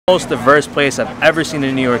Most diverse place I've ever seen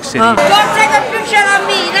in New York City. Don't take a picture of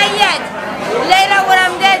me, not yet. Later when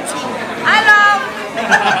I'm dancing. Hello.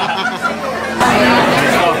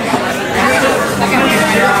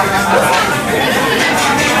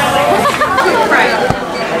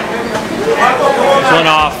 Going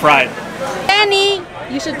off right. Eleni,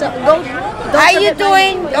 You should go. how you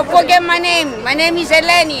doing? Don't forget my name. My name is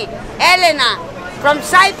Eleni. Elena from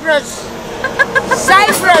Cyprus.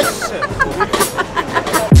 Cyprus.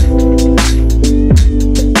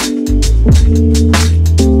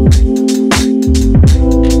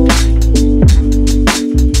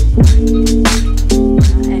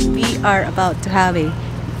 Are about to have a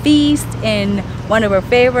feast in one of our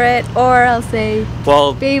favorite, or I'll say,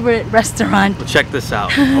 favorite restaurant. Well, check this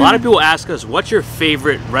out. A lot of people ask us, what's your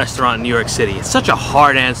favorite restaurant in New York City? It's such a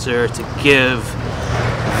hard answer to give.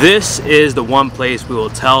 This is the one place we will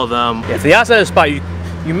tell them. If the outside of the spot,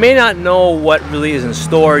 you may not know what really is in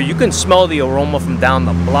store. You can smell the aroma from down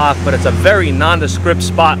the block, but it's a very nondescript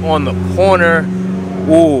spot on the corner.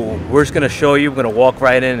 Ooh, we're just gonna show you. We're gonna walk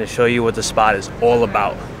right in and show you what the spot is all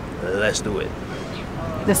about. Let's do it.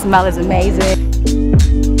 The smell is amazing.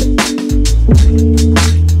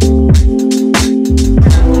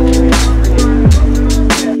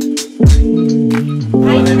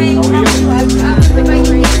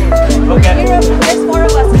 Okay. There's more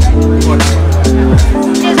of us.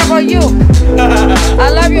 This is for you. I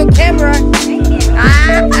love your camera. Thank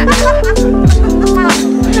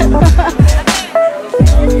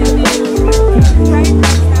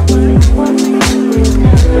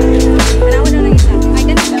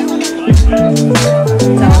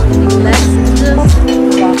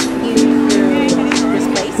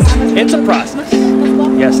It's a process.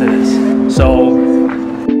 Yes, it is. So,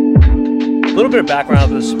 a little bit of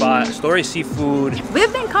background of the spot. Astoria Seafood.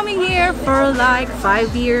 We've been coming here for like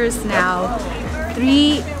 5 years now.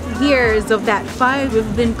 3 years of that 5,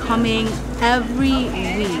 we've been coming every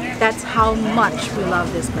week. That's how much we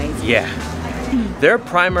love this place. Yeah. Their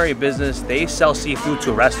primary business, they sell seafood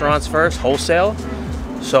to restaurants first, wholesale.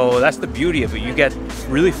 So that's the beauty of it. You get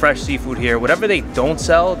really fresh seafood here. Whatever they don't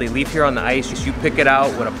sell, they leave here on the ice. You pick it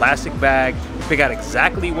out with a plastic bag. You pick out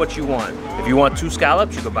exactly what you want. If you want 2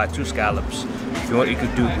 scallops, you can buy 2 scallops. If you want, you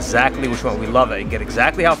can do exactly what you want. We love it. You get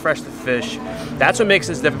exactly how fresh the fish. That's what makes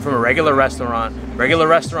this different from a regular restaurant. Regular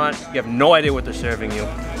restaurant, you have no idea what they're serving you.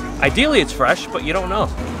 Ideally, it's fresh, but you don't know.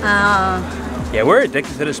 Yeah, we're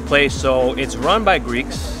addicted to this place. So it's run by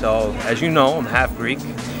Greeks. So as you know, I'm half Greek.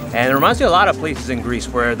 And it reminds me of a lot of places in Greece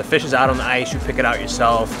where the fish is out on the ice, you pick it out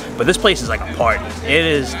yourself. But this place is like a party. It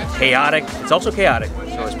is chaotic. It's also chaotic.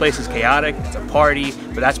 So this place is chaotic, it's a party,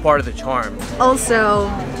 but that's part of the charm.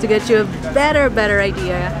 Also, to get you a better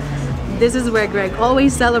idea, this is where Greg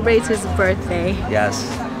always celebrates his birthday. Yes.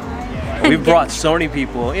 We brought so many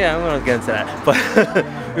people. Yeah, I'm gonna get into that.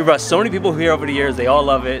 But we brought so many people here over the years. They all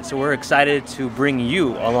love it. So we're excited to bring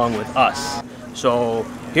you along with us. So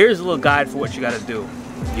here's a little guide for what you gotta do.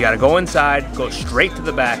 You gotta go inside, go straight to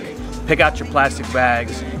the back, pick out your plastic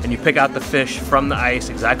bags, and you pick out the fish from the ice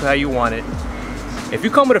exactly how you want it. If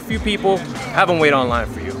you come with a few people, have them wait online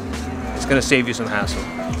for you. It's gonna save you some hassle.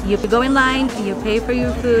 You go in line, you pay for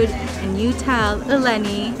your food, and you tell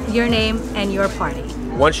Eleni your name and your party.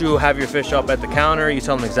 Once you have your fish up at the counter, you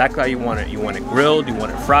tell them exactly how you want it. You want it grilled, you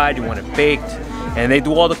want it fried, you want it baked, and they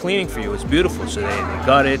do all the cleaning for you. It's beautiful. So they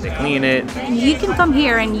gut it, they clean it. You can come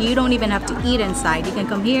here and you don't even have to eat inside. You can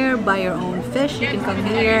come here, buy your own fish. You can come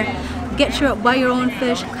here, buy your own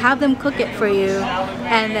fish, have them cook it for you,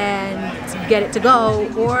 and then get it to go,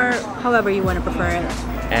 or however you want to prefer it.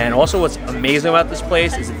 And also what's amazing about this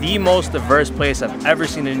place is the most diverse place I've ever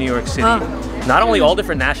seen in New York City. Not only all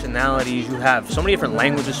different nationalities, you have so many different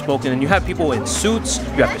languages spoken, and you have people in suits,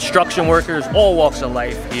 you have construction workers, all walks of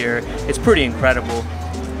life here. It's pretty incredible.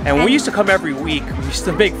 And we used to come every week. We used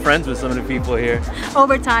to make friends with some of the people here.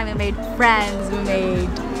 Over time, we made friends.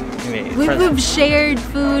 We've shared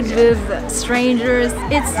food with strangers.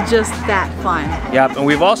 It's just that fun. Yep, and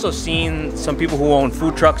we've also seen some people who own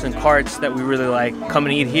food trucks and carts that we really like come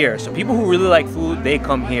and eat here. So people who really like food, they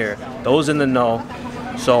come here. Those in the know.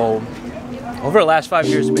 So over the last 5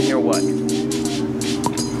 years, we've been here what?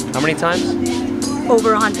 How many times?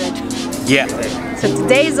 Over 100. Yeah. So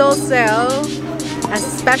today's also a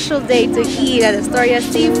special day to eat at Astoria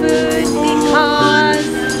Seafood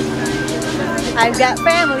because I've got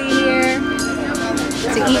family here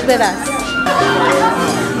to eat with us.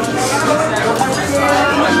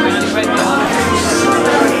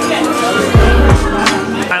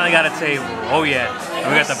 Finally got a table. Oh yeah. And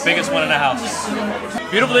we got the biggest one in the house.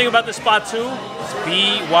 Beautiful thing about this spot too, it's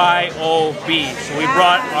BYOB. So we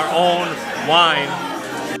brought our own wine.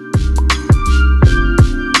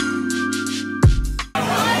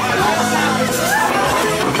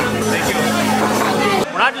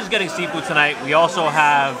 not just getting seafood tonight, we also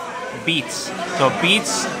have beets. So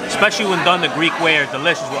beets, especially when done the Greek way, are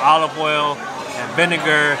delicious with olive oil and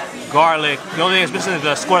vinegar, garlic. The only thing that's missing is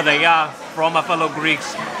the scordaia for all my fellow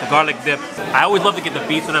Greeks, the garlic dip. I always love to get the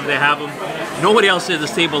beets whenever they have them. Nobody else at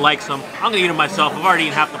this table likes them. I'm gonna eat them myself. I've already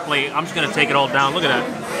eaten half the plate. I'm just gonna take it all down. Look at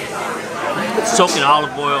that. It's soaked in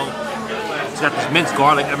olive oil. It's got this minced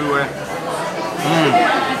garlic everywhere.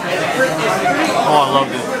 Oh, I love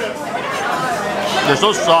this. They're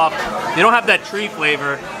so soft. They don't have that tree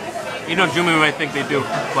flavor. You know, Jumi might think they do,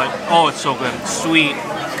 but oh, it's so good. It's sweet.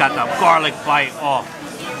 It's got that garlic bite. Oh,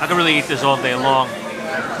 I could really eat this all day long.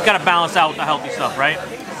 You gotta balance out with the healthy stuff, right?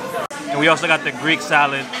 And we also got the Greek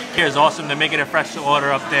salad. Here is awesome. They're making it fresh to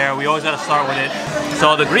order up there. We always gotta start with it.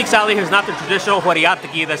 So the Greek salad here is not the traditional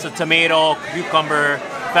horiatiki. That's a tomato, cucumber,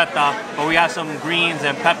 feta, but we have some greens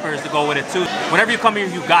and peppers to go with it too. Whenever you come here,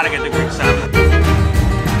 you gotta get the Greek salad.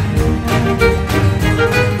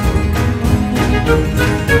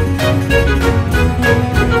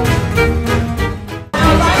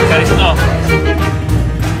 Caristo.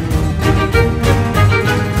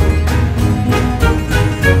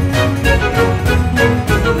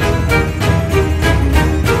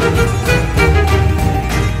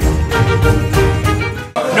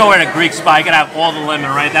 You know, we're in a Greek spot, you gotta have all the lemon,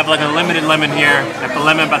 right? They have like a limited lemon here. They have the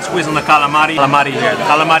lemon, but squeeze on the calamari. Calamari here, the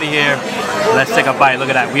calamari here. Let's take a bite, look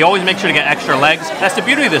at that. We always make sure to get extra legs. That's the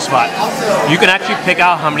beauty of this spot. You can actually pick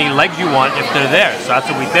out how many legs you want if they're there. So that's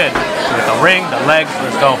what we did. So we got the ring, the legs,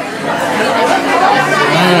 let's go.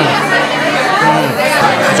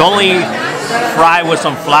 It's only fried with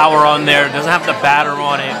some flour on there. It doesn't have the batter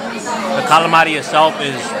on it. The calamari itself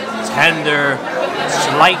is tender,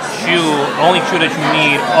 slight chew, only chew that you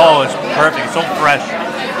need. Oh, it's perfect, it's so fresh.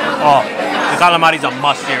 Oh, the calamari's a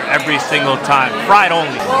must here every single time. Fried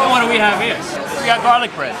only. And what do we have here? We got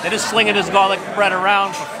garlic bread. They just slinging this garlic bread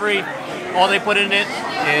around for free. All they put in it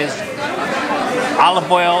is olive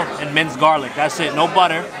oil and minced garlic. That's it, no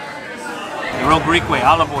butter. The real Greek way,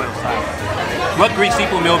 olive oil style. What Greek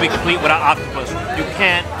seafood meal would be complete without octopus? You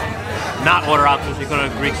can't not order octopus. You go to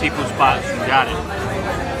a Greek seafood spot, you got it.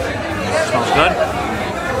 Smells good.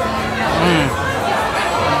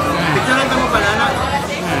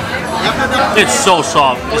 It's so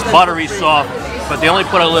soft. It's buttery soft, but they only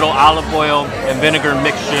put a little olive oil and vinegar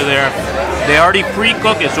mixture there. They already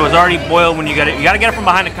pre-cook it, so it's already boiled when you get it. You gotta get it from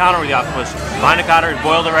behind the counter with the octopus. Behind the counter, it's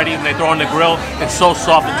boiled already, and they throw it on the grill. It's so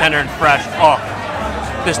soft and tender and fresh. Oh,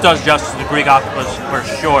 this does justice to the Greek octopus for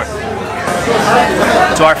sure.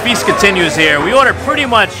 So our feast continues here. We ordered pretty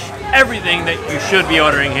much everything that you should be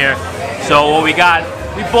ordering here. So what we got,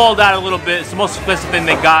 we boiled out a little bit. It's the most expensive thing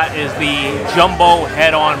they got is the jumbo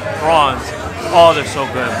head-on prawns. Oh, they're so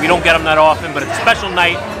good. We don't get them that often, but it's a special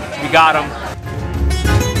night, so we got them.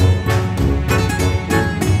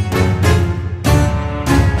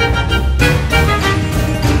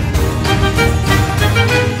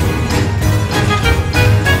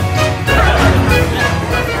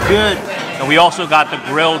 Good. And we also got the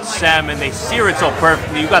grilled salmon. They sear it so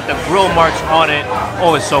perfectly. You got the grill marks on it.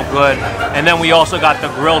 Oh, it's so good. And then we also got the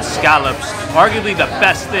grilled scallops. Arguably the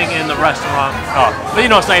best thing in the restaurant. Oh, but you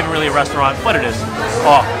know, it's not even really a restaurant, but it is.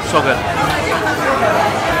 Oh, so good.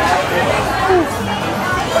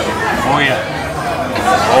 Oh, yeah.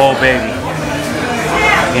 Oh, baby.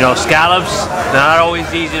 You know, scallops, they're not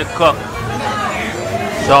always easy to cook.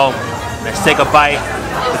 So, let's take a bite.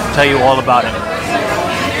 I'll tell you all about it.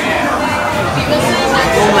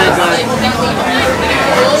 Oh my god.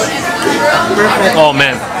 Perfect. Oh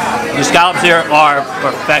man, the scallops here are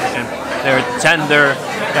perfection. They're tender,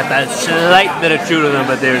 got that slight bit of chew to them,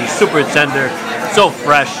 but they're super tender, so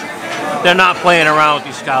fresh. They're not playing around with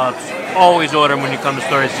these scallops. Always order them when you come to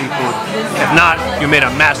Astoria Seafood. If not, you made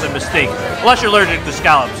a massive mistake. Unless you're allergic to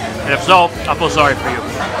scallops. And if so, I feel sorry for you.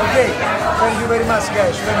 Okay, thank you very much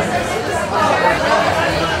guys.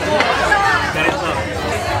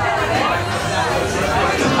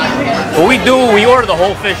 What we do, we order the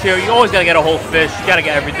whole fish here. You always gotta get a whole fish. You gotta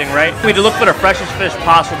get everything, right? We look for the freshest fish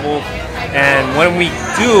possible. And when we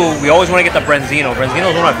do, we always wanna get the branzino.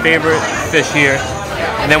 Branzino is one of my favorite fish here.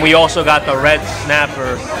 And then we also got the red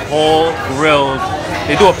snapper, whole grilled.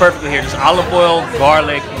 They do it perfectly here. Just olive oil,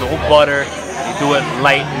 garlic, no butter. You do it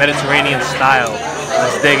light, Mediterranean style.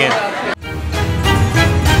 Let's dig in.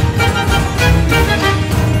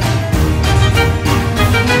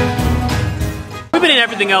 We've been eating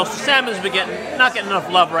everything else. The salmon's been not getting enough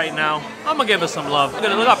love right now. I'm gonna give it some love.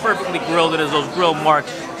 Look how perfectly grilled it is, those grill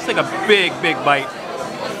marks. It's like a big, big bite.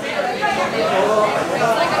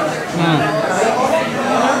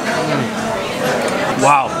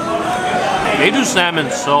 Wow. They do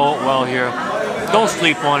salmon so well here. Don't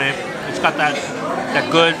sleep on it. It's got that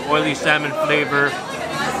good oily salmon flavor.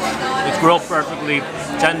 It's grilled perfectly,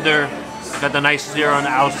 tender. Got the nice sear on the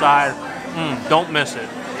outside. Don't miss it.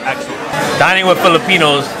 Excellent. Dining with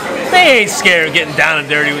Filipinos, they ain't scared of getting down and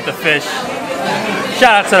dirty with the fish.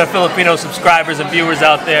 Shout out to the Filipino subscribers and viewers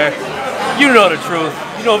out there. You know the truth.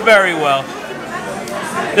 You know very well.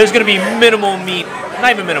 There's gonna be minimal meat,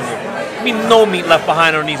 not even minimal. I mean, no meat left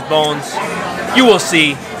behind on these bones. You will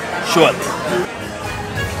see shortly.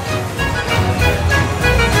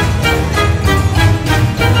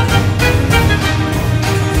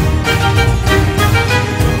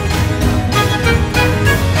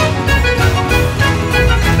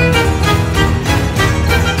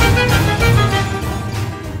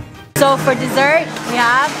 So for dessert, we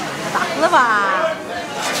have baklava.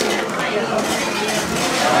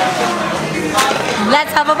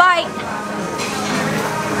 Let's have a bite.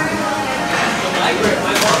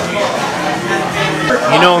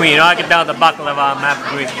 You know me, I get down with the baklava. I'm half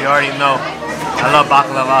Greek. You already know. I love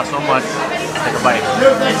baklava so much. Take a bite.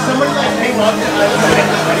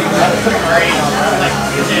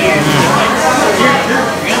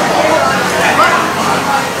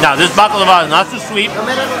 Now this baklava is not too sweet.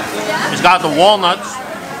 It's got the walnuts,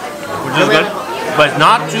 which is good, but it's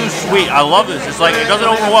not too sweet. I love this. It's like, it doesn't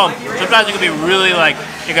overwhelm. Sometimes it can be really like,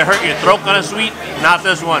 it can hurt your throat kind of sweet. Not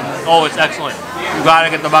this one. Oh, it's excellent. You gotta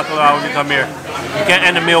get the baklava when you come here. You can't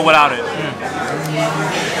end a meal without it.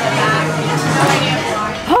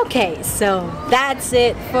 Okay, so that's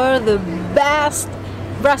it for the best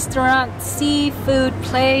restaurant seafood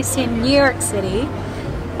place in New York City.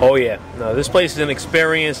 Oh yeah, no, this place is an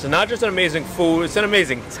experience, and not just an amazing food, it's an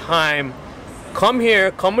amazing time. Come here,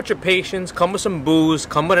 come with your patience, come with some booze,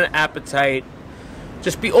 come with an appetite.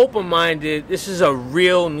 Just be open-minded. This is a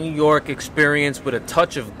real New York experience with a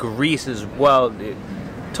touch of Greece as well.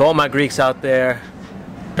 To all my Greeks out there,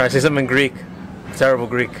 trying to say something in Greek, terrible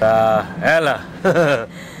Greek. Ella.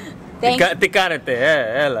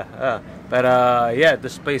 Ella. But yeah,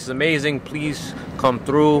 this place is amazing. Please come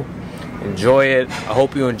through. Enjoy it. I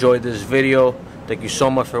hope you enjoyed this video. Thank you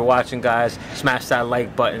so much for watching, guys. Smash that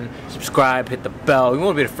like button, subscribe, hit the bell. You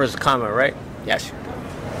want to be the first to comment, right? Yes.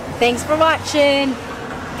 Thanks for watching.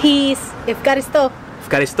 Peace. Efkaristo.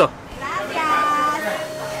 Efkaristo.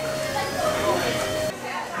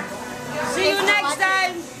 See you next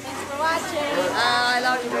time. Thanks for watching. I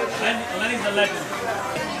love you. Lenny's a legend.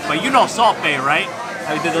 But you know Salt Bay, right?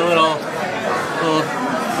 How you did the little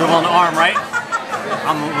dribble on the arm, right?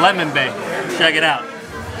 I'm Lemon Bay. Check it out.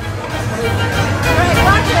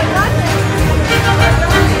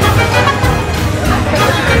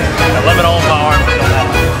 I love it all in my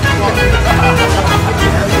arm.